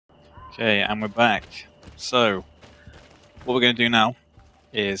Okay, and we're back. So, what we're going to do now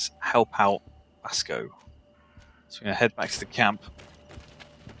is help out Vasco. So we're going to head back to the camp,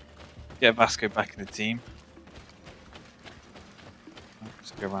 get Vasco back in the team.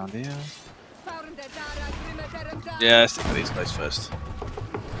 Let's go around here. Yeah, let's take out these guys first.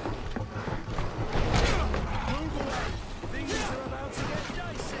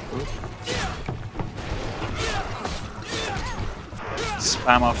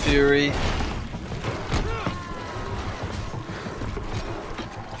 Spam our fury.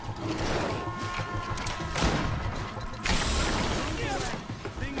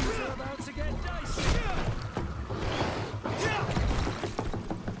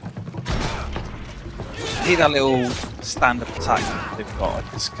 I hate that little stand-up attack they've got.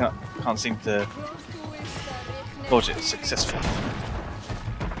 I just can't seem to dodge it successfully.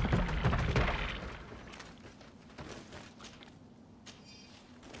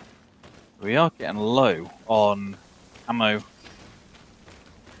 We are getting low on ammo.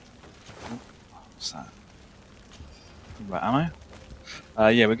 What's that? Think about ammo?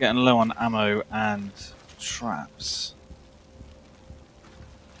 Yeah, we're getting low on ammo and traps.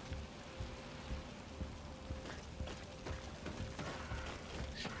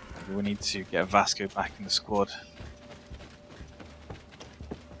 We need to get Vasco back in the squad.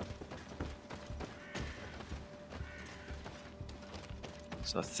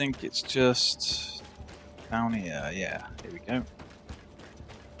 So I think it's just down here. Yeah, here we go.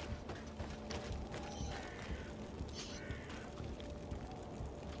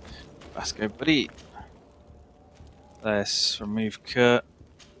 Vasco, buddy. Let's remove Kurt.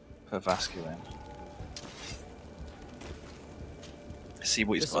 Put Vasco in. See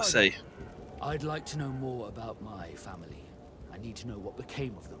what he's got to say. I'd like to know more about my family. I need to know what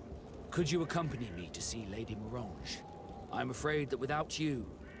became of them. Could you accompany me to see Lady Morange? I'm afraid that without you,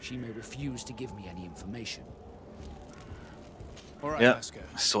 she may refuse to give me any information. All right, yep, Vasco.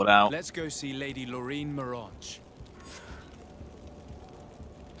 Sort out. Let's go see Lady Lorraine Morange.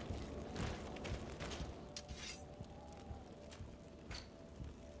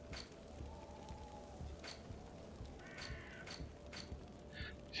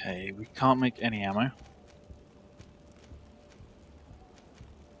 Okay, we can't make any ammo.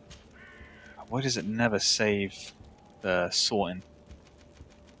 Why does it never save the sorting?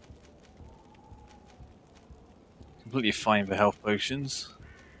 Completely fine for health potions.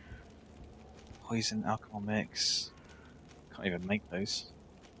 Poison alcohol mix. Can't even make those.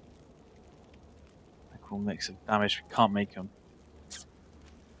 Alcohol mix of damage. We can't make them.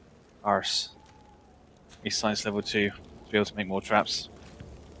 Arse. Need science level 2 to be able to make more traps.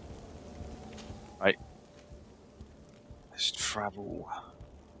 Right. Let's travel.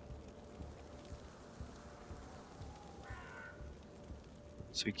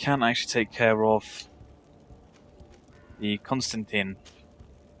 So we can actually take care of the Constantine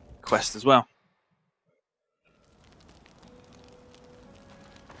quest as well.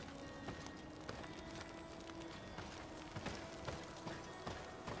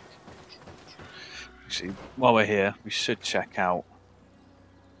 Actually, while we're here, we should check out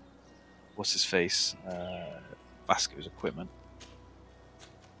what's his face, Vasco's equipment.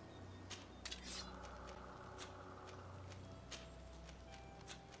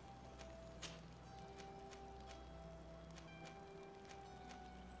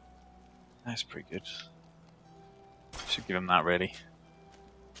 That's pretty good. Should give him that really.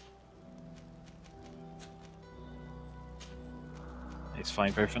 It's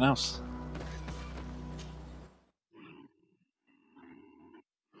fine for everything else.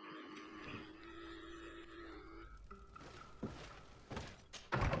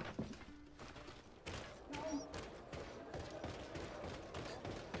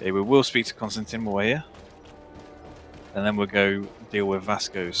 Okay, we will speak to Constantine while we're here. And then we'll go deal with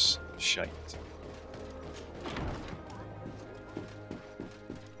Vasco's shite.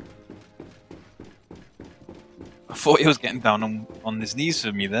 I thought he was getting down on his knees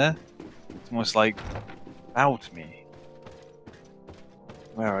for me there. It's almost like, bow to me.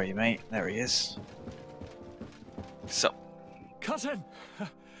 Where are you, mate? There he is. So, Cousin!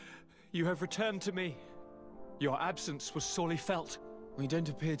 You have returned to me. Your absence was sorely felt. We don't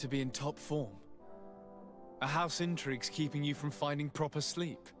appear to be in top form. Are house intrigues keeping you from finding proper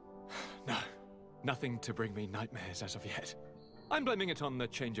sleep? No, nothing to bring me nightmares as of yet. I'm blaming it on the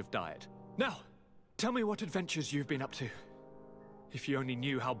change of diet. Now, tell me what adventures you've been up to. If you only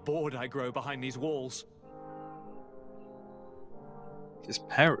knew how bored I grow behind these walls. his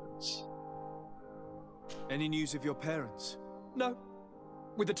parents. Any news of your parents? No.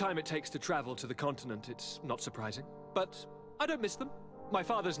 With the time it takes to travel to the continent, it's not surprising. But I don't miss them. My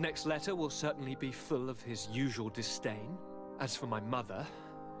father's next letter will certainly be full of his usual disdain. As for my mother,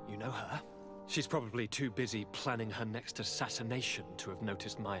 you know her. She's probably too busy planning her next assassination to have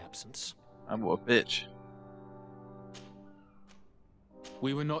noticed my absence. And what a bitch.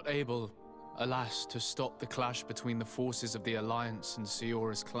 We were not able, alas, to stop the clash between the forces of the Alliance and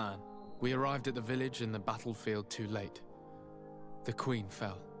Siora's clan. We arrived at the village and the battlefield too late. The Queen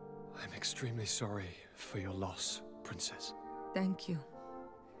fell. I'm extremely sorry for your loss, Princess. Thank you.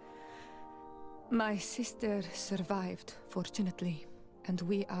 My sister survived, fortunately, and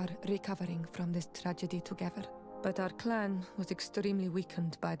we are recovering from this tragedy together. But our clan was extremely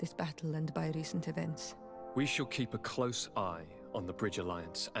weakened by this battle and by recent events. We shall keep a close eye on the Bridge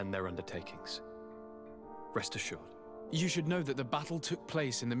Alliance and their undertakings. Rest assured. You should know that the battle took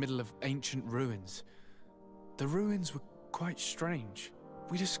place in the middle of ancient ruins. The ruins were quite strange.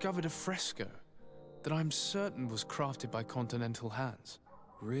 We discovered a fresco that I'm certain was crafted by continental hands.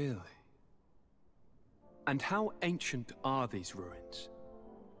 Really? And how ancient are these ruins?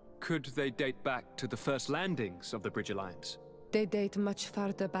 Could they date back to the first landings of the Bridge Alliance? They date much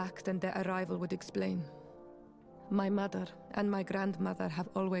farther back than their arrival would explain. My mother and my grandmother have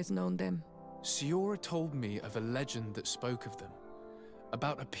always known them. Siora told me of a legend that spoke of them,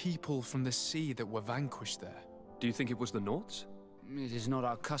 about a people from the sea that were vanquished there. Do you think it was the Nauts? It is not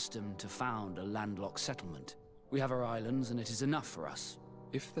our custom to found a landlocked settlement. We have our islands, and it is enough for us.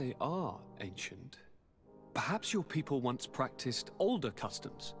 If they are ancient, perhaps your people once practiced older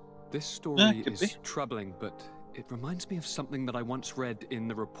customs. This story could is be. troubling, but it reminds me of something that I once read in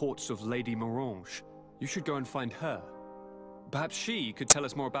the reports of Lady Morange. You should go and find her. Perhaps she could tell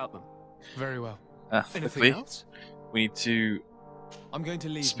us more about them. Very well. Anything Quickly, else? We need to I'm going to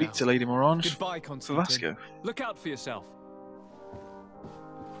leave speak now. to Lady Morange Goodbye, for Constantine. Vasco. Look out for yourself.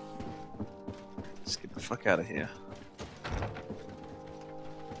 Let's get the fuck out of here.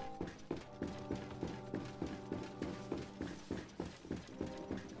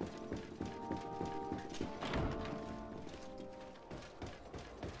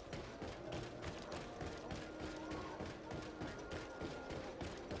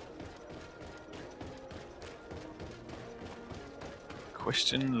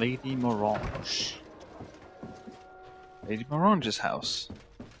 Question Lady Morange. Lady Morange's house.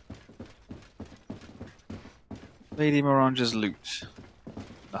 Lady Morange's loot.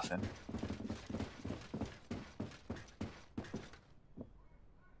 Nothing.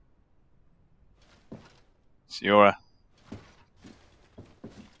 Siora.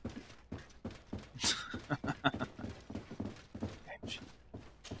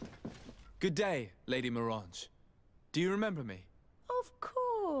 Good day, Lady Morange. Do you remember me? Of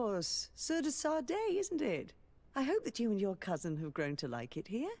course. Sir de Sade, isn't it? I hope that you and your cousin have grown to like it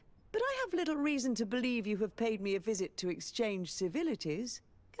here. But I have little reason to believe you have paid me a visit to exchange civilities.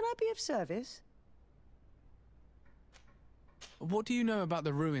 Can I be of service? What do you know about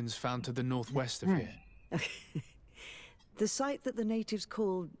the ruins found to the northwest of here? The site that the natives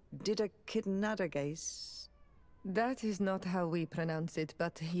call Didakidnadagase. That is not how we pronounce it,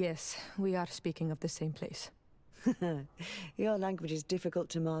 but yes, we are speaking of the same place. Your language is difficult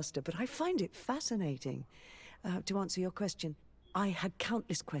to master, but I find it fascinating. To answer your question, I had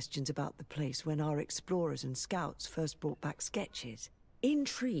countless questions about the place when our explorers and scouts first brought back sketches.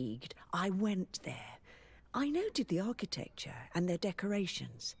 Intrigued, I went there. I noted the architecture and their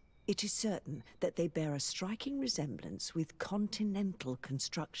decorations. It is certain that they bear a striking resemblance with continental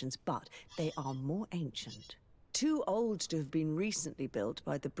constructions, but they are more ancient. Too old to have been recently built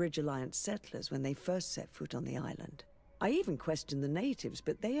by the Bridge Alliance settlers when they first set foot on the island. I even questioned the natives,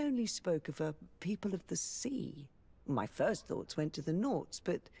 but they only spoke of a people of the sea. My first thoughts went to the Nauts,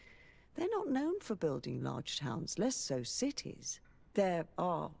 but they're not known for building large towns, less so cities. There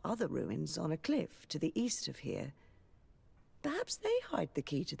are other ruins on a cliff to the east of here. Perhaps they hide the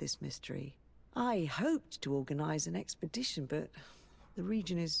key to this mystery. I hoped to organize an expedition, but the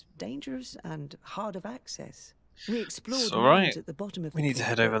region is dangerous and hard of access. We explored It's all right. mines at the bottom of the We need to cliff,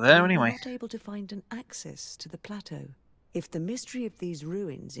 head over but there we were anyway. not able to find an access to the plateau. If the mystery of these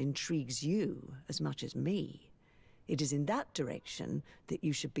ruins intrigues you as much as me, it is in that direction that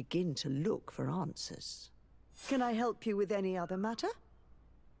you should begin to look for answers. Can I help you with any other matter?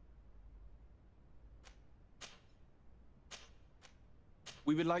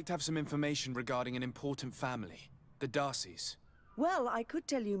 We would like to have some information regarding an important family, the Darcys. Well, I could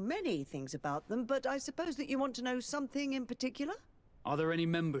tell you many things about them, but I suppose that you want to know something in particular? Are there any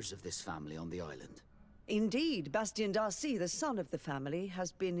members of this family on the island? Indeed, Bastien Darcy, the son of the family,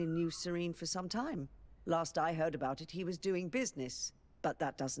 has been in New Serene for some time. Last I heard about it, he was doing business, but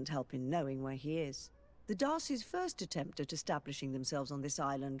that doesn't help in knowing where he is. The Darcys' first attempt at establishing themselves on this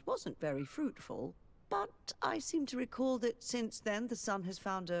island wasn't very fruitful, but I seem to recall that since then the son has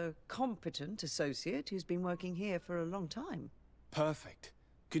found a competent associate who's been working here for a long time. Perfect.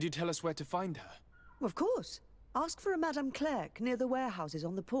 Could you tell us where to find her? Of course. Ask for a Madame Clerc near the warehouses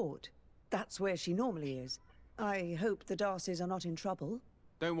on the port. That's where she normally is. I hope the Darcys are not in trouble.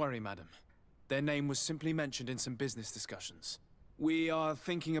 Don't worry, madam. Their name was simply mentioned in some business discussions. We are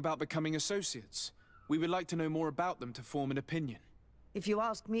thinking about becoming associates. We would like to know more about them to form an opinion. If you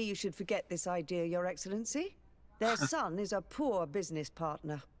ask me, you should forget this idea, Your Excellency. Their son is a poor business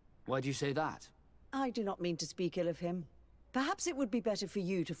partner. Why do you say that? I do not mean to speak ill of him. Perhaps it would be better for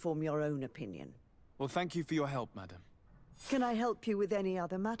you to form your own opinion. Well, thank you for your help, madam. Can I help you with any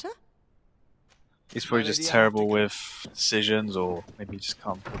other matter? He's probably just terrible with decisions, or maybe he just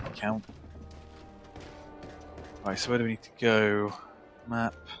can't put the count. Right, so where do we need to go?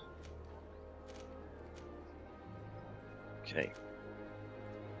 Map. Okay.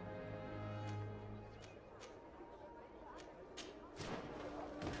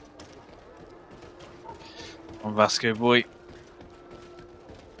 On Vasco boy.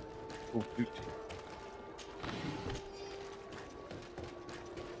 Oh, boot.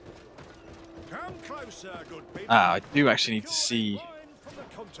 Come closer, good people. Ah, I do actually need to see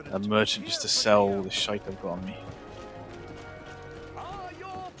a merchant just to sell the shite I've got on me. Ah,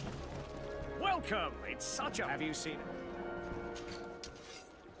 you're welcome. It's such a. Have you seen it?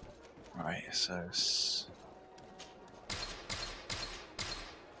 Right, so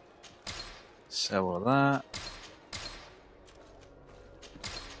sell all that.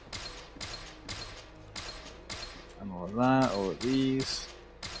 And all of that, all of these.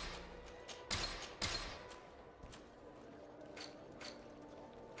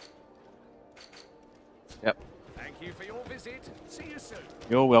 Yep. Thank you for your visit. See you soon.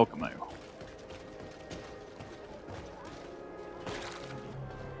 You're welcome, O.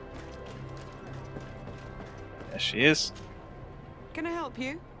 There she is. Can I help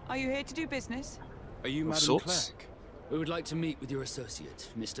you? Are you here to do business? Are you Of Madam sorts. Clerc? We would like to meet with your associate,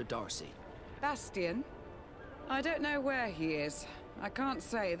 Mr. Darcy. Bastian? I don't know where he is. I can't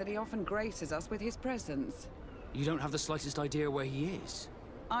say that he often graces us with his presence. You don't have the slightest idea where he is?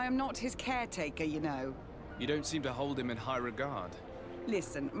 I am not his caretaker, you know. You don't seem to hold him in high regard.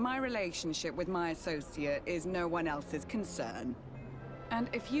 Listen, my relationship with my associate is no one else's concern. And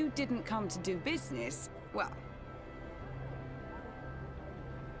if you didn't come to do business, well...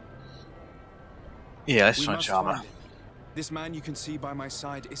 Yeah, let's We try and must charm her. find him. This man you can see by my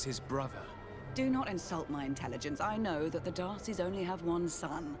side is his brother. Do not insult my intelligence. I know that the Darcys only have one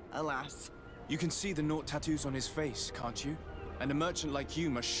son, alas. You can see the Naught tattoos on his face, can't you? And a merchant like you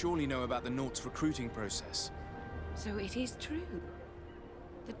must surely know about the Naught's recruiting process. So it is true.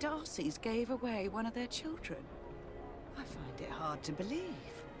 The Darcys gave away one of their children. I find it hard to believe.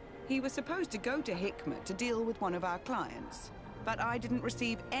 He was supposed to go to Hikmet to deal with one of our clients, but I didn't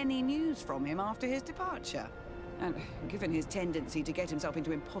receive any news from him after his departure. And given his tendency to get himself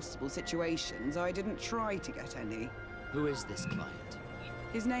into impossible situations, I didn't try to get any. Who is this client?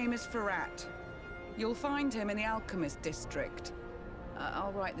 His name is Ferrat. You'll find him in the Alchemist District.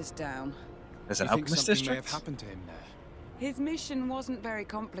 I'll write this down. There's an You think alchemist something may have district? happened to him there? His mission wasn't very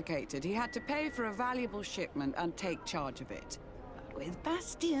complicated. He had to pay for a valuable shipment and take charge of it. But with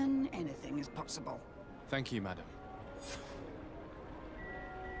Bastian, anything is possible. Thank you, madam.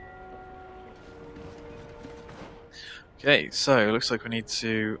 Okay, so it looks like we need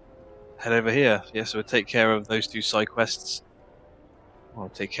to head over here. Yeah, so we'll take care of those two side quests. We'll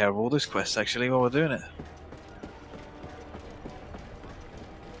take care of all those quests actually while we're doing it.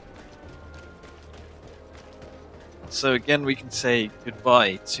 So again, we can say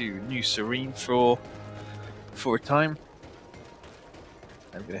goodbye to New Serene for a time.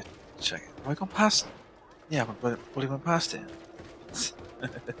 I'm gonna check. Have I gone past? Yeah, I probably went past it.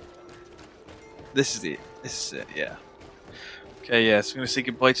 This is it. This is it. Yeah. Okay. Yeah. So we're gonna say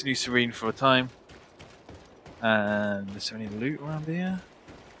goodbye to New Serene for a time. And is there any loot around here?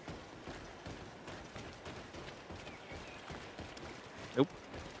 Nope.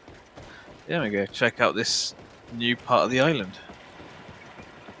 Yeah, we go check out this new part of the island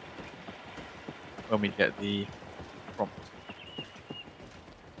when we get the prompt.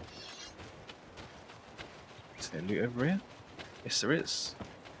 Is there loot over here? Yes, there is.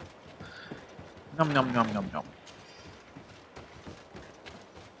 Nom nom nom nom nom.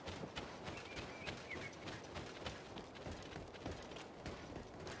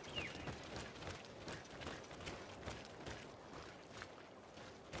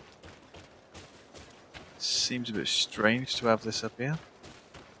 Seems a bit strange to have this up here.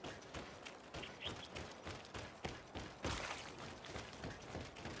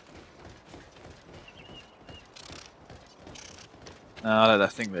 No, I'll let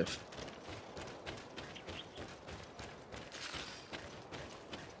that thing live.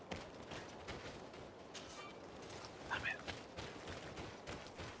 Damn it.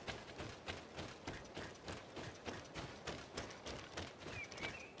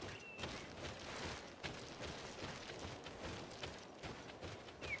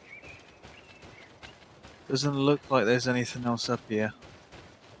 Doesn't look like there's anything else up here.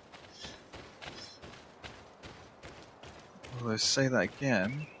 Well, let's say that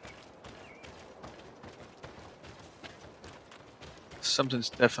again. Something's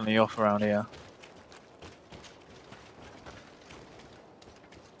definitely off around here.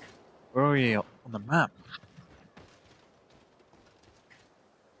 Where are we on the map?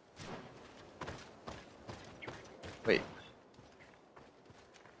 Wait.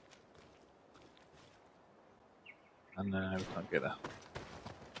 And no, we can't get there.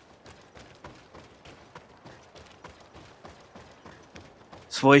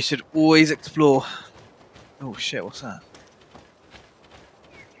 That's why you should always explore. Oh shit, what's that?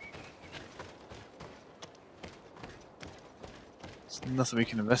 There's nothing we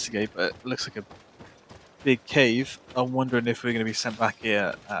can investigate, but it looks like a big cave. I'm wondering if we're going to be sent back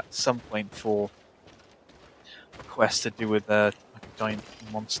here at some point for a quest to do with like a giant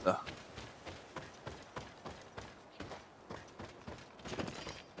monster.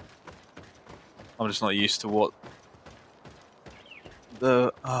 I'm just not used to what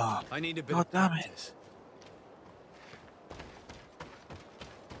the... Oh, I need a bit God of damn it. practice.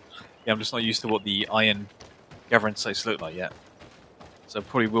 Yeah, I'm just not used to what the iron gathering sites look like yet. So I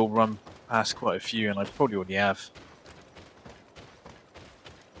probably will run past quite a few, and I probably already have.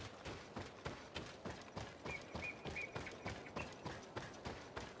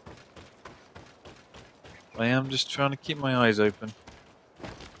 I am just trying to keep my eyes open.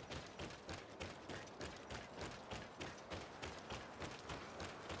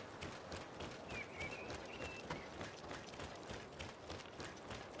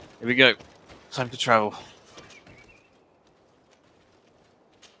 Here we go. Time to travel.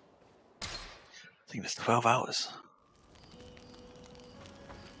 I think it's 12 hours.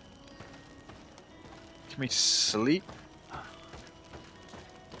 Can we sleep?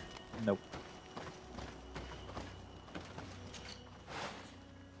 Nope.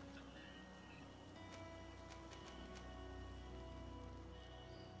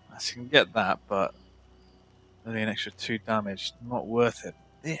 So you can get that, but only an extra 2 damage. Not worth it.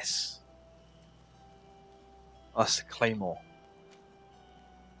 This. Oh, that's the claymore.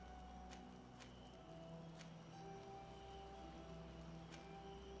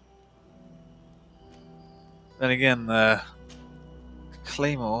 Then again, the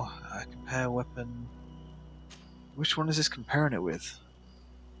claymore, compare weapon. Which one is this comparing it with?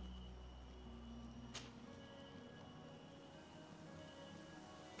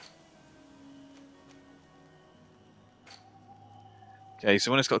 Okay,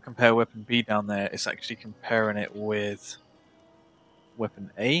 so when it's got compare weapon B down there, it's actually comparing it with weapon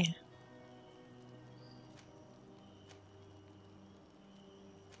A.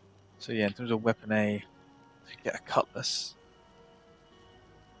 So yeah, in terms of weapon A, if you get a cutlass.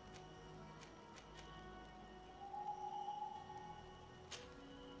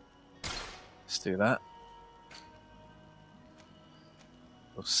 Let's do that.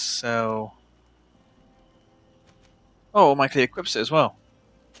 We'll sell. Oh, automatically equips it as well.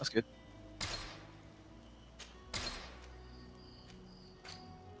 That's good.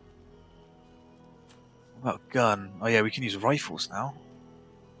 What about gun? Oh yeah, we can use rifles now.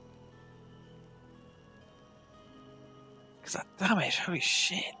 Because that damage, holy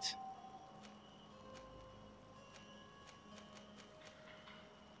shit.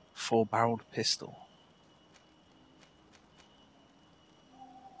 Four-barreled pistol.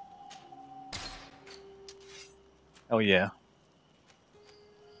 Oh yeah.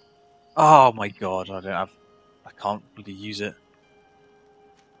 Oh my god, I can't really use it.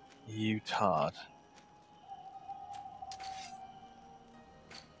 You tard.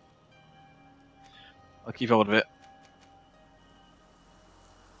 I'll keep hold of it.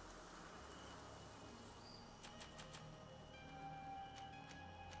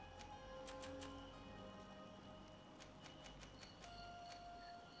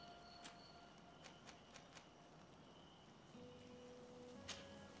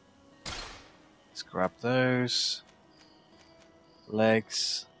 Let's grab those.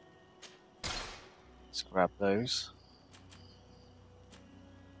 Legs. Let's grab those.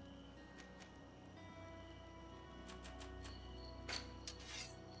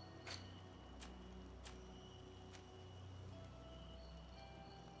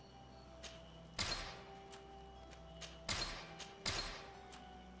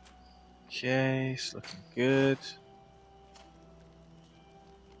 Okay, it's looking good.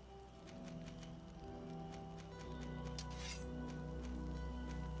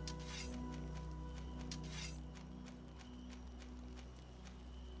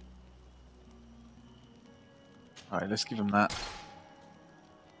 Alright, let's give him that.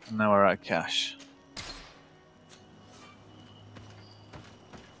 And now we're out of cash.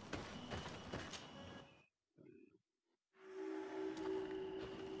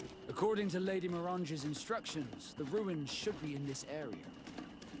 According to Lady Morange's instructions, the ruins should be in this area.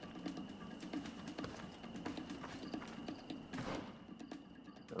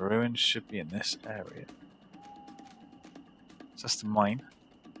 The ruins should be in this area. So that's the mine.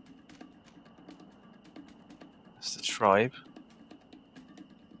 That's the tribe.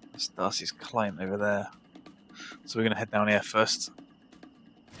 That's Darcy's client over there. So we're going to head down here first.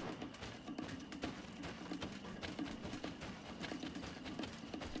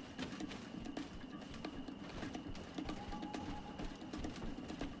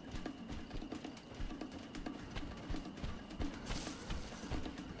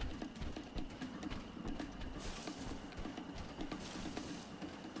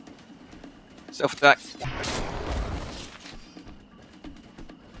 Self-attack.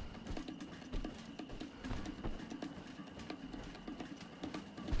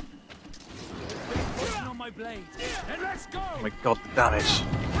 On my blade, and let's go! Oh my god, the damage.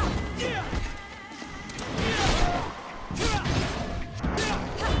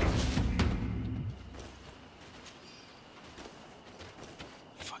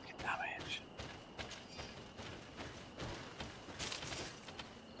 Fucking damage.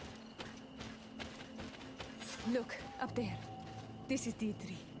 Look, up there. This is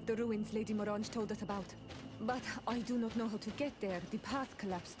Deidre, the ruins Lady Morange told us about. But I do not know how to get there. The path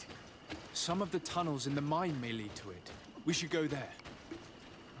collapsed. Some of the tunnels in the mine may lead to it. We should go there.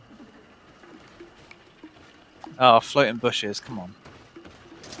 Oh, floating bushes, come on.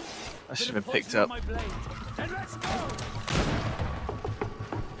 That should have been picked up. And let's go!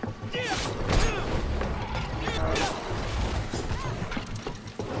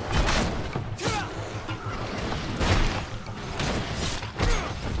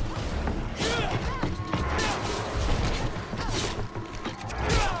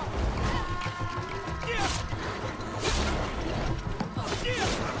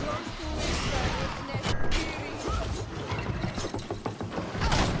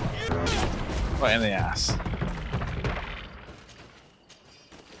 Right in the ass. I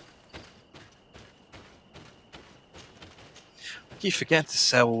keep forgetting to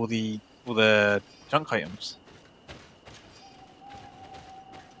sell all the junk items.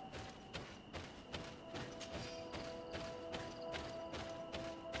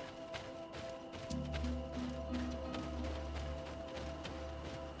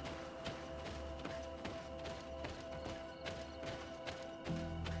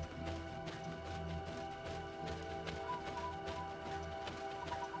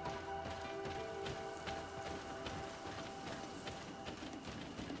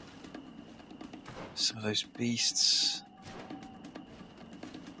 Some of those beasts.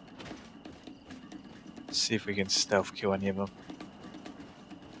 Let's see if we can stealth kill any of them.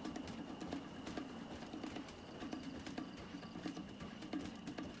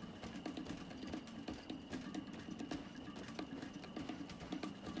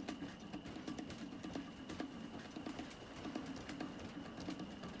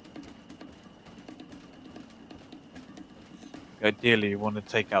 Ideally, you want to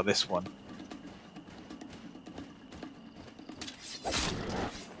take out this one. A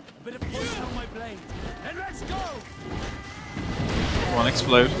bit of poison on my blade, and let's go! Come on,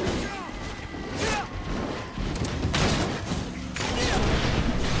 explode.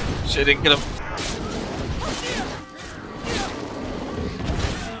 Shit, didn't kill him.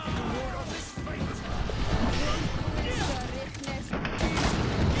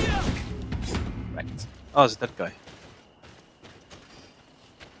 Right. Oh, it's a dead guy.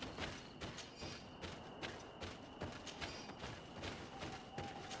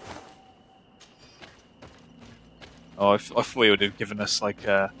 Oh, I thought he would have given us like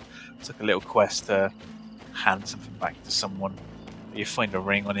it's like a little quest to hand something back to someone. You find a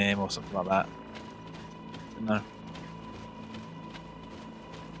ring on him or something like that. But no.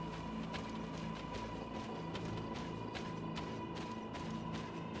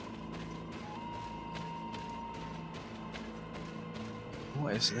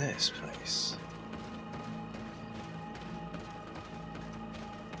 What is this place?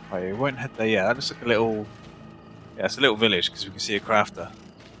 Oh, we won't head there yet. That looks like a little. Yeah, it's a little village because we can see a crafter.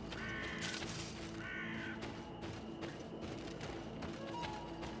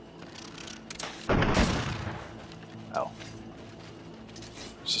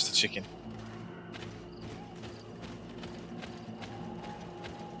 chicken.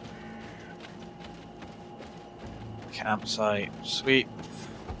 Campsite, sweet.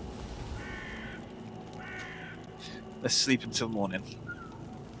 Let's sleep until morning.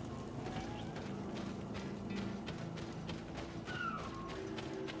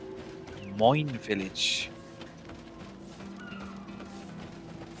 Mine village.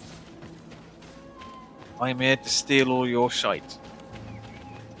 I'm here to steal all your shite.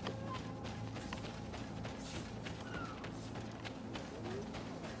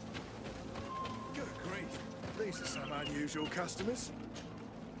 Good grief. These are some unusual customers.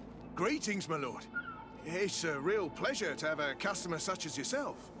 Greetings, my lord. It's a real pleasure to have a customer such as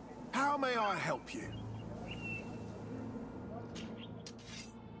yourself. How may I help you?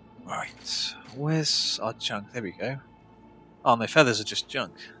 Right, where's our junk? There we go. Oh, my feathers are just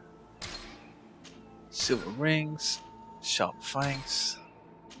junk. Silver rings, sharp fangs,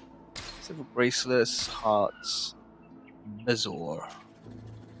 silver bracelets, hearts, Mazor.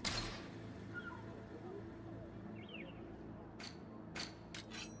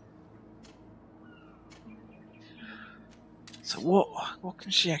 So what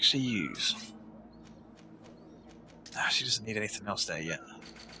can she actually use? Ah, she doesn't need anything else there yet.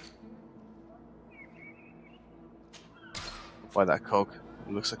 Buy that cog.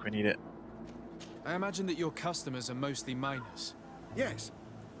 It looks like we need it. I imagine that your customers are mostly miners. Yes.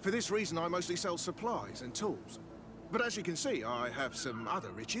 For this reason, I mostly sell supplies and tools. But as you can see, I have some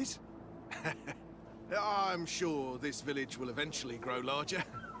other riches. I'm sure this village will eventually grow larger.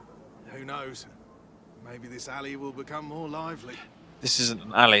 Who knows? Maybe this alley will become more lively. This isn't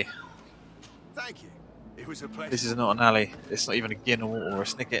an alley. Thank you. It was a pleasure. This is not an alley. It's not even a gin or a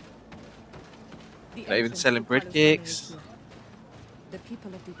snicket. The Not even entrance selling to bread Palace Manor cakes. is here. The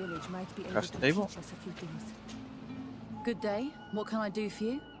people of the village might be able Craft to table. teach us a few things. Good day. What can I do for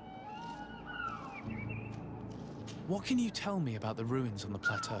you? What can you tell me about the ruins on the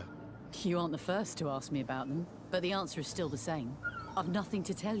plateau? You aren't the first to ask me about them, but the answer is still the same. I've nothing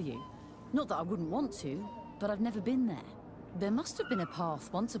to tell you. Not that I wouldn't want to, but I've never been there. There must have been a path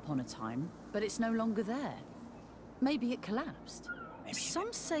once upon a time, but it's no longer there. Maybe it collapsed.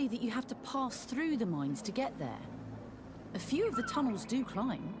 Some say that you have to pass through the mines to get there. A few of the tunnels do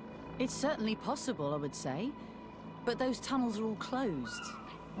climb. It's certainly possible, I would say. But those tunnels are all closed,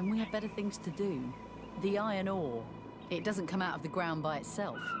 and we have better things to do. The iron ore, it doesn't come out of the ground by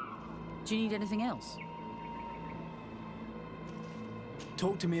itself. Do you need anything else?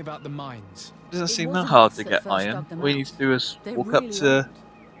 Talk to me about the mines. Doesn't It seem that wasn't hard us to that get first iron. dug them All you need out. to do is They walk up really to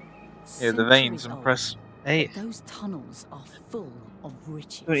aren't. the veins Centuries and old. press A. But those tunnels are full of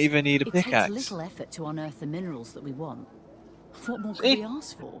riches. Don't even need a It takes pickaxe. little effort to unearth the minerals that we want. What more could See? we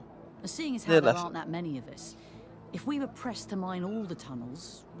ask for? Seeing as how Little there effort. aren't that many of us, if we were pressed to mine all the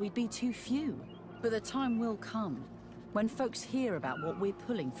tunnels, we'd be too few. But the time will come when folks hear about what we're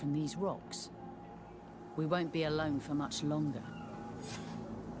pulling from these rocks. We won't be alone for much longer.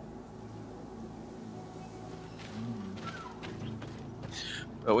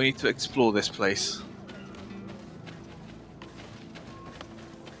 But we need to explore this place.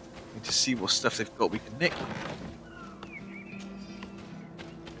 We need to see what stuff they've got we can nick.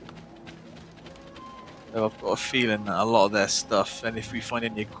 Though I've got a feeling that a lot of their stuff, and if we find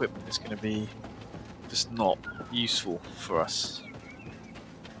any equipment, it's going to be just not useful for us.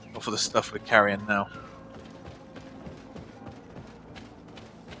 Or for the stuff we're carrying now.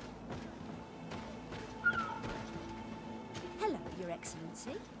 Hello, Your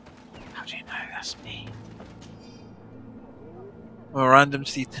Excellency. How do you know that's me? Memorandum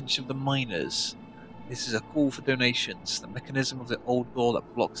to the attention of the miners. This is a call for donations. The mechanism of the old door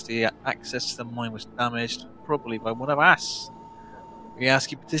that blocks the access to the mine was damaged, probably by one of us. We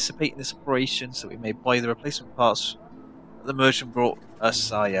ask you to participate in this operation so we may buy the replacement parts that the merchant brought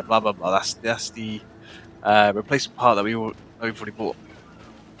us. Yeah, blah blah blah. That's the replacement part that we've already bought.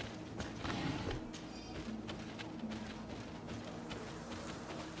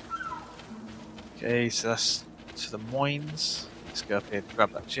 Okay, so that's to the mines. Let's go up here to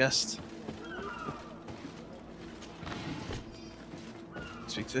grab that chest.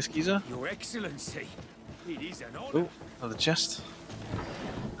 Speak to this geezer. Your Excellency, it is an honor. Oh, another chest.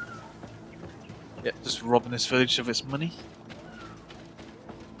 Yeah, just robbing this village of its money.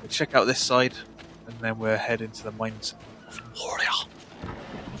 We'll check out this side, and then we're heading to the mines of Moria.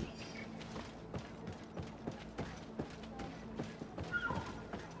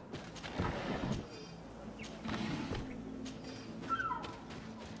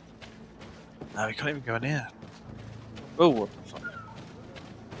 No, we can't even go in here. Oh, what the fuck?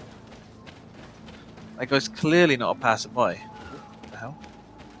 That guy's clearly not a passerby. What the hell?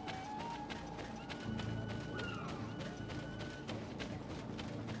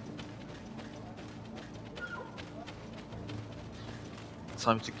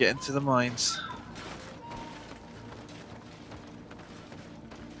 Time to get into the mines.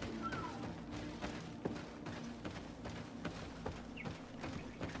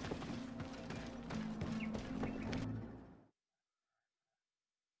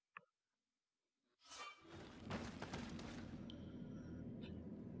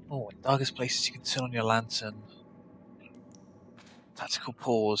 Oh, darkest places you can turn on your lantern. Tactical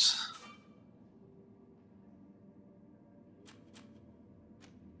pause.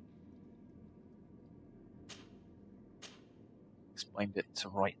 Explained it to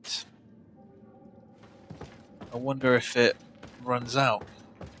right. I wonder if it runs out.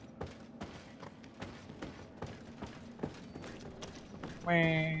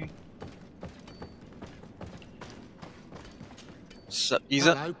 Sup,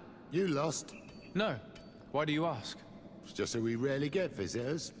 geezer? Hello, you lost? No. Why do you ask? It's just that we rarely get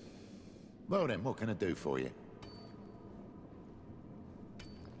visitors. Well then, what can I do for you?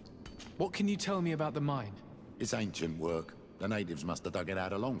 What can you tell me about the mine? It's ancient work. The natives must have dug it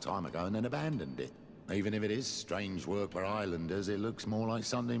out a long time ago and then abandoned it. Even if it is strange work for islanders, it looks more like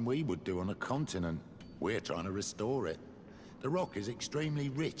something we would do on a continent. We're trying to restore it. The rock is extremely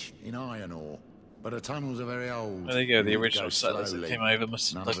rich in iron ore, but the tunnels are very old. There you go, the You need to original go settlers that slowly. came over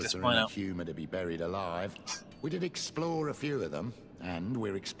must None have of dug this us are mine in the out. humour to be buried alive. We did explore a few of them, and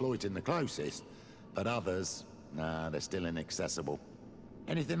we're exploiting the closest. But others, nah, they're still inaccessible.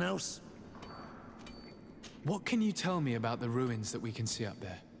 Anything else? What can you tell me about the ruins that we can see up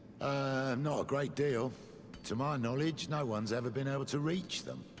there? Not a great deal. To my knowledge, no one's ever been able to reach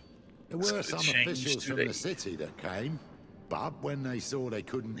them. There were That's some gonna change officials from today. the city that came, but when they saw they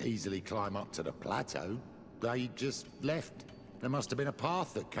couldn't easily climb up to the plateau, they just left. There must have been a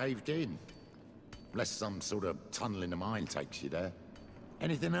path that caved in. Unless some sort of tunnel in the mine takes you there.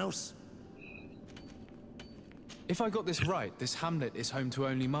 Anything else? If I got this right, this hamlet is home to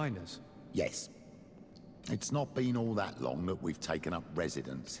only miners. Yes. It's not been all that long that we've taken up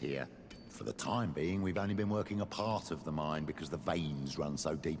residence here. For the time being, we've only been working a part of the mine because the veins run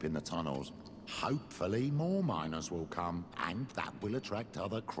so deep in the tunnels. Hopefully, more miners will come, and that will attract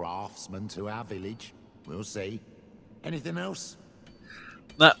other craftsmen to our village. We'll see. Anything else?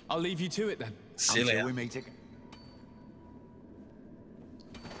 No. I'll leave you to it then. See you Until later. we meet again.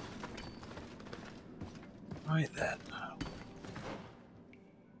 Right then.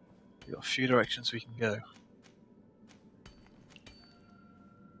 We've got a few directions we can go.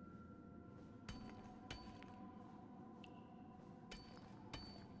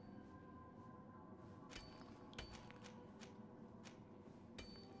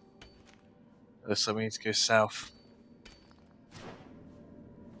 So we need to go south.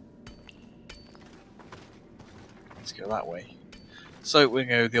 Let's go that way. So we're going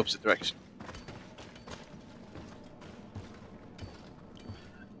to go the opposite direction.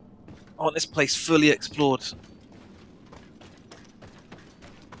 I want this place fully explored.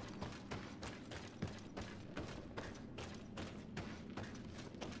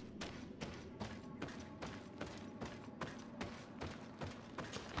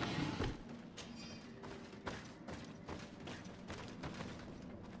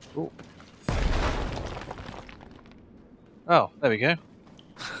 Ooh. Oh, there we go.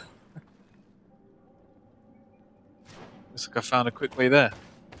 Looks like I found a quick way there.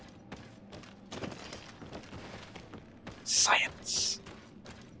 Science.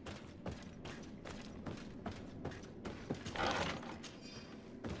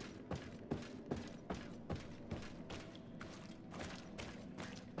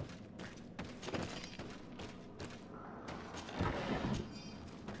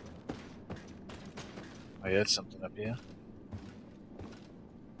 I heard something up here.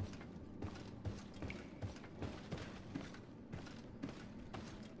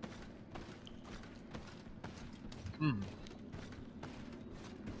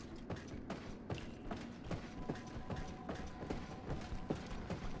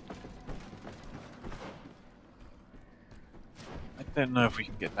 I don't know if we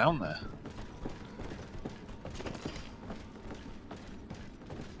can get down there.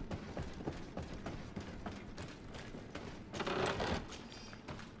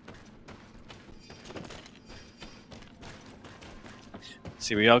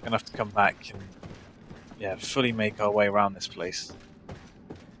 See, we are going to have to come back and, yeah, fully make our way around this place.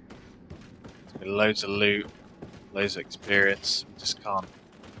 There's been loads of loot, loads of experience. We just can't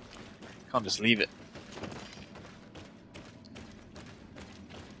just leave it.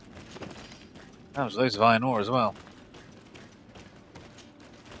 That was loads of iron ore as well.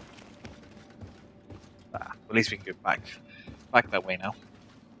 At least we can go back that way now.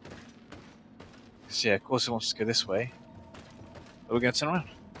 So yeah, of course it wants to go this way. Are we going to turn around?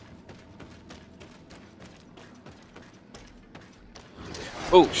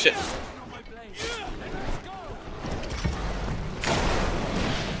 Oh shit!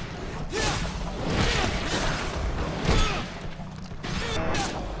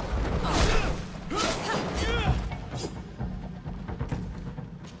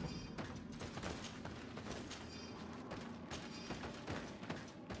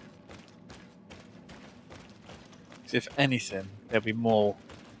 So if anything, there'll be more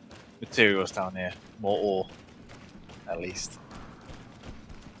materials down here, more ore, at least.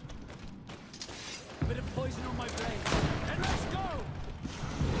 Bit of poison on my blade, and let's go!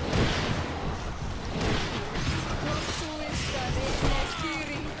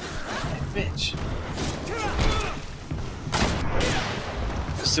 Bitch.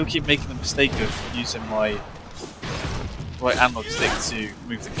 I still keep making the mistake of using my right analog stick to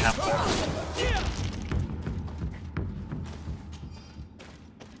move the camera.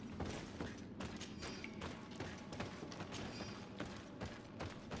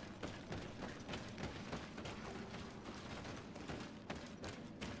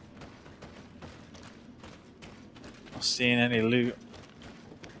 Not seeing any loot.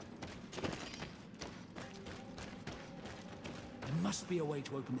 There must be a way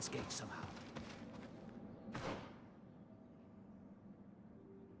to open this gate somehow.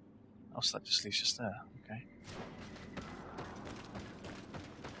 Oh, so that just leaves us there. Okay.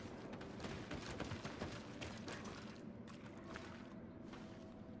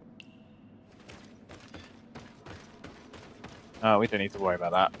 Oh, we don't need to worry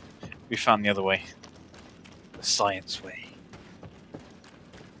about that. We found the other way. The science way.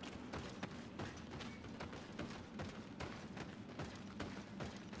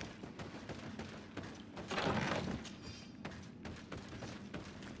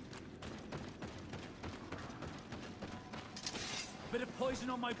 Bit of poison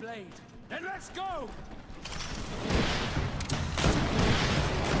on my blade, then let's go!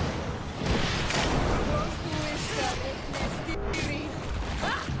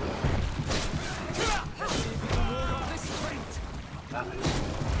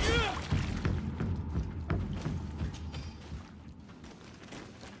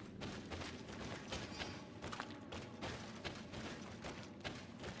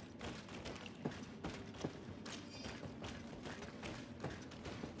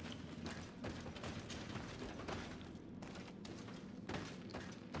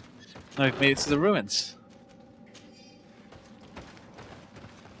 Now we've made it to the ruins.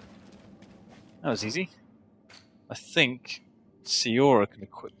 That was easy. I think Siora can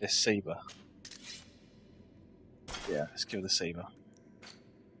equip this saber. Yeah, let's give her the saber.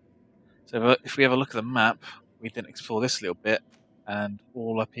 So if we have a look at the map, we didn't explore this little bit, and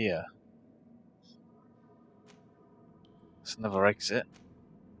all up here. It's another exit.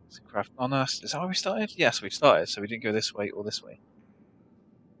 It's a craft. Oh no, is that where we started? Yes, we started, so we didn't go this way or this way.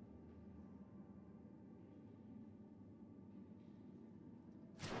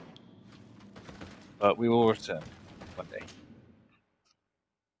 But we will return one day.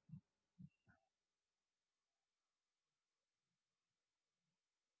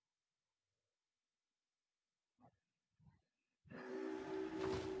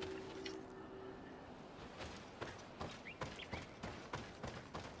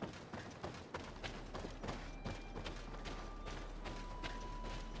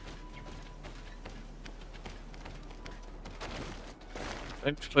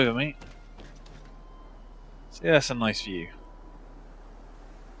 Don't flip over me. See, that's a nice view.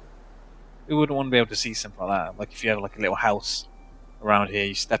 We wouldn't want to be able to see something like that. Like if you have like a little house around here,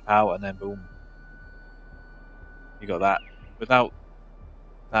 you step out and then boom, you got that. Without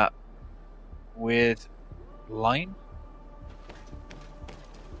that weird line.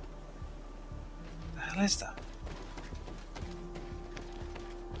 What the hell is that?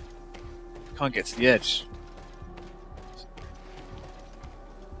 Can't get to the edge.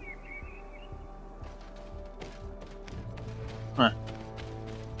 Huh.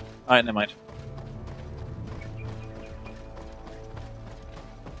 Alright, never mind.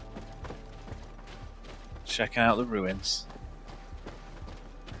 Checking out the ruins.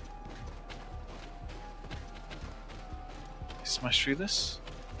 Smash through this.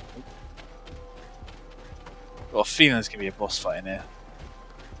 Got a feeling there's gonna be a boss fight in here.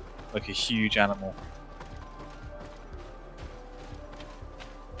 Like a huge animal.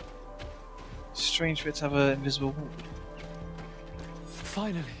 Strange for it to have an invisible wall.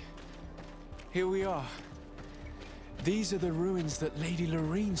 Finally, here we are. These are the ruins that Lady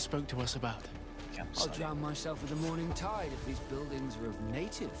Lorene spoke to us about. I'll drown myself with the morning tide if these buildings are of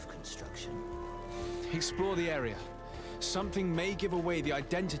native construction. Explore the area. Something may give away the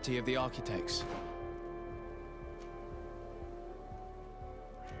identity of the architects.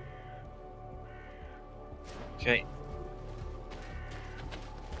 Okay.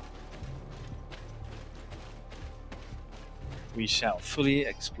 We shall fully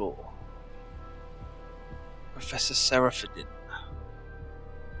explore. Professor Seraphidin.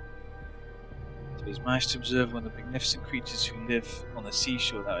 So he's managed to observe one of the magnificent creatures who live on the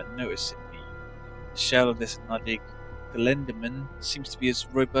seashore that are noticing me. The shell of this Nordic Glenderman seems to be as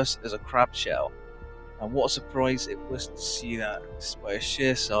robust as a crab shell. And what a surprise it was to see that, despite its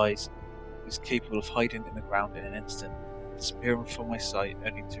sheer size, it was capable of hiding in the ground in an instant, disappearing from my sight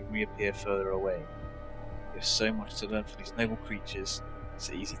only to reappear further away. There's so much to learn from these noble creatures, it's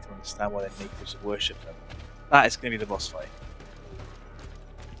so easy to understand why their natives worship them. That is going to be the boss fight.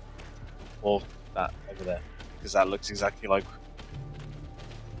 Or that over there, because that looks exactly like...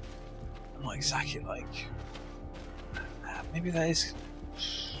 Not exactly like... Maybe that is...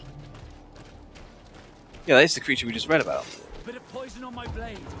 Yeah, that is the creature we just read about. Bit of poison on my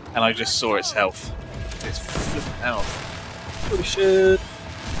blade. And I just saw its health. Its flipping health. Holy shit!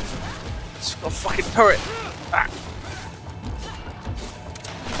 It's got a fucking turret! Ah.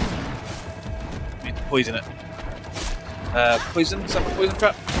 Need to poison it. Poison? Is that a poison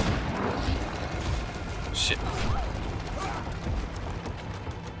trap? Shit.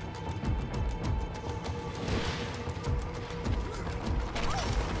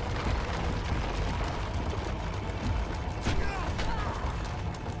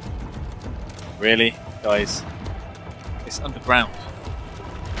 Really? Guys? It's underground.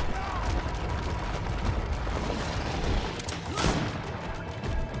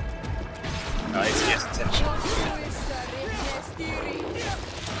 Nice, yes, attention.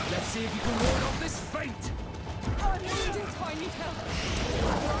 Let's see if you can ward off this fate.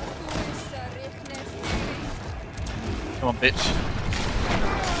 Come on, bitch.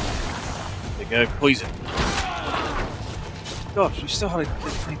 There you go, poison. Gosh, you still had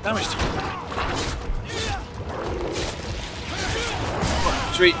any damage to me. Come on,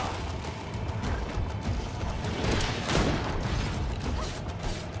 retreat.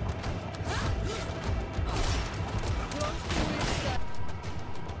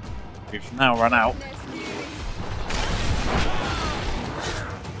 We've now run out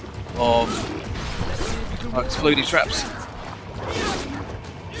of our exploding traps.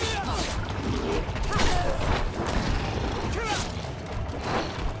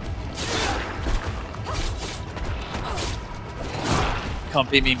 Can't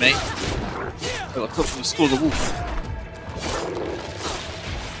beat me, mate. I got cut from the skull of the wolf.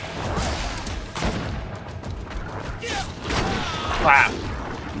 Wow.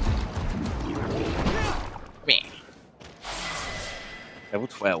 Level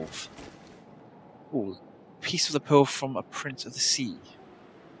 12. Ooh, piece of the pearl from a prince of the sea.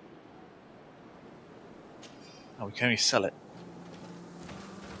 Oh, we can only sell it.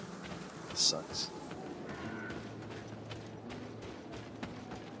 That sucks.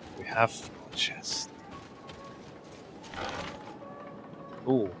 We have a chest.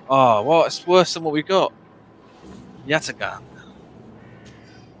 Ooh, oh, well, it's worse than what we got. Yatagan.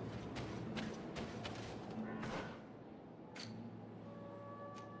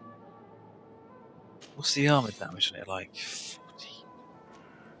 What's the armor damage on it like? 40.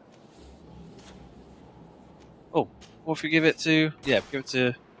 Oh, what if we give it to... Yeah, give it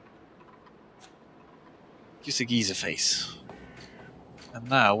to... Give it a geezer face. And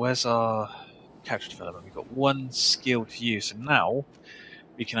now, where's our character development? We've got one skill to use, so now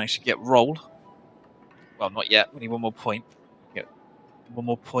we can actually get roll. Well, not yet, we need one more point. Get one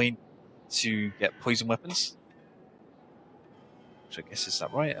more point to get poison weapons. Which I guess is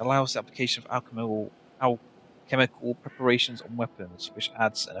that right? Allows the application of alchemical preparations on weapons, which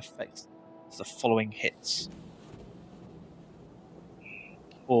adds an effect to the following hits.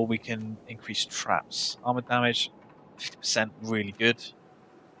 Or we can increase traps. Armor damage, 50%, really good.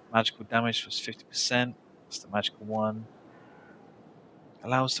 Magical damage was 50%. That's the magical one.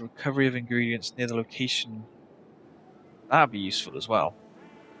 Allows the recovery of ingredients near the location. That would be useful as well.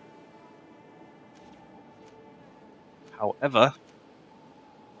 However,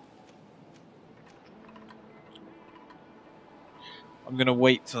 I'm going to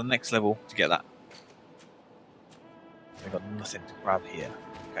wait till the next level to get that. I've got nothing to grab here.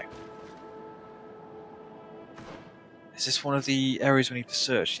 Okay. Is this one of the areas we need to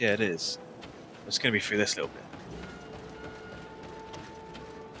search? Yeah, it is. It's going to be through this little bit.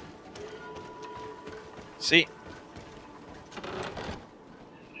 See?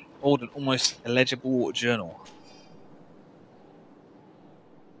 Old and almost illegible journal.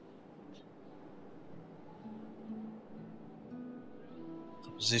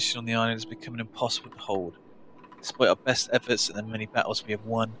 position on the island is becoming impossible to hold. Despite our best efforts and the many battles we have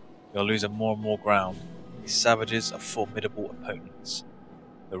won, we are losing more and more ground. These savages are formidable opponents.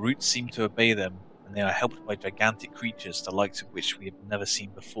 The roots seem to obey them, and they are helped by gigantic creatures the likes of which we have never seen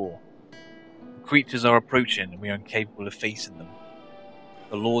before. The creatures are approaching, and we are incapable of facing them.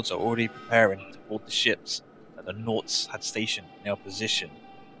 The lords are already preparing to board the ships that the Nauts had stationed in our position.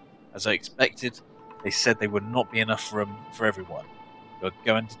 As I expected, they said there would not be enough room for everyone. We are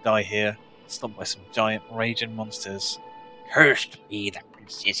going to die here, stomped by some giant raging monsters. Cursed be the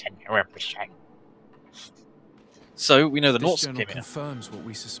princes and her repression. So we know the Nauts came in. This journal confirms what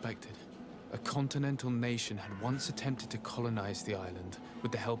we suspected. A continental nation had once attempted to colonize the island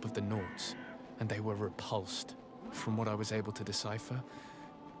with the help of the Nauts, and they were repulsed. From what I was able to decipher,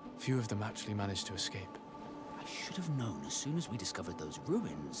 few of them actually managed to escape. I should have known as soon as we discovered those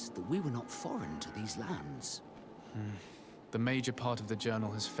ruins that we were not foreign to these lands. The major part of the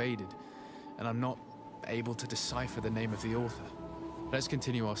journal has faded, and I'm not able to decipher the name of the author. Let's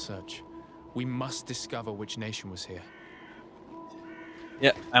continue our search. We must discover which nation was here.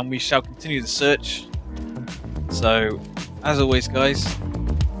 Yeah, and we shall continue the search. So, as always, guys,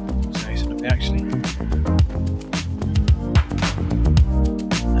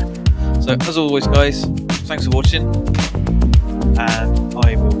 thanks for watching, and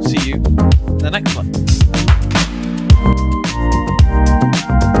I will see you in the next one.